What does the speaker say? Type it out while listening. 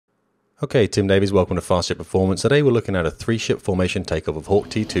Okay, Tim Davies, welcome to Fast Ship Performance. Today we're looking at a 3-ship formation takeoff of Hawk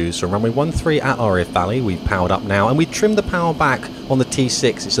T2s from runway 13 at RAF Valley. We've powered up now and we trimmed the power back on the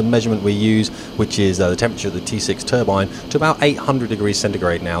T6. It's a measurement we use, which is the temperature of the T6 turbine, to about 800 degrees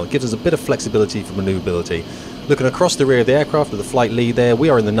centigrade now. It gives us a bit of flexibility for maneuverability. Looking across the rear of the aircraft with the flight lead there,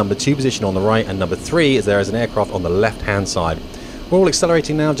 we are in the number 2 position on the right, and number 3 is there as an aircraft on the left-hand side. We're all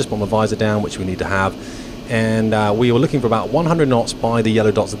accelerating now, just put my visor down, which we need to have. And we were looking for about 100 knots by the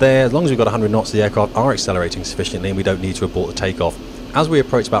yellow dots there. As long as we've got 100 knots, the aircraft are accelerating sufficiently and we don't need to abort the takeoff. As we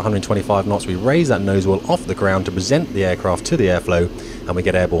approach about 125 knots, we raise that nose wheel off the ground to present the aircraft to the airflow, and we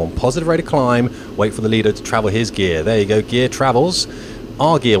get airborne. Positive rate of climb, wait for the leader to travel his gear. There you go, gear travels.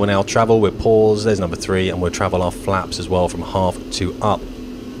 Our gear will now travel, we'll pause, there's number 3, and we'll travel our flaps as well from half to up.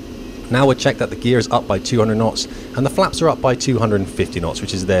 Now we'll check that the gear is up by 200 knots and the flaps are up by 250 knots,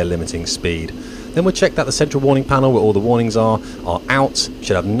 which is their limiting speed. Then we'll check that the central warning panel, where all the warnings are out,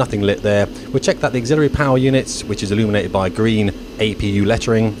 should have nothing lit there. We'll check that the auxiliary power units, which is illuminated by green APU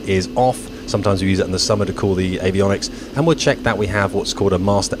lettering, is off. Sometimes we use it in the summer to cool the avionics. And we'll check that we have what's called a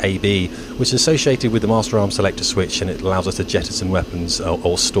master AB, which is associated with the master arm selector switch, and it allows us to jettison weapons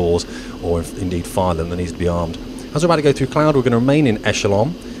or stores, or indeed fire them that needs to be armed. As we're about to go through cloud, we're going to remain in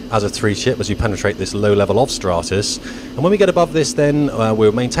echelon as a 3-ship as we penetrate this low level of stratus, and when we get above this, then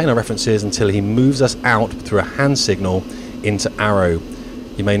we'll maintain our references until he moves us out through a hand signal into arrow.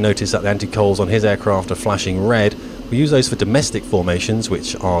 You may notice that the anti-coals on his aircraft are flashing red. We use those for domestic formations,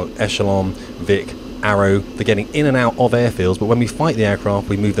 which are echelon, Vic, arrow. They're getting in and out of airfields, but when we fight the aircraft,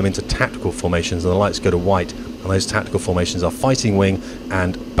 we move them into tactical formations and the lights go to white, and those tactical formations are fighting wing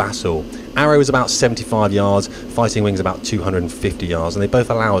and battle. Arrow is about 75 yards, fighting wing is about 250 yards, and they both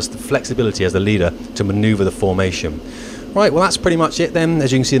allow us the flexibility as the leader to maneuver the formation. Right, well that's pretty much it then.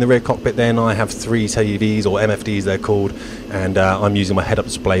 As you can see in the rear cockpit then, I have 3 TVs, or MFDs they're called, and I'm using my head-up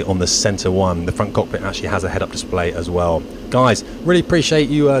display on the center one. The front cockpit actually has a head-up display as well. Guys, really appreciate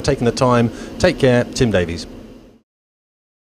you taking the time. Take care, Tim Davies.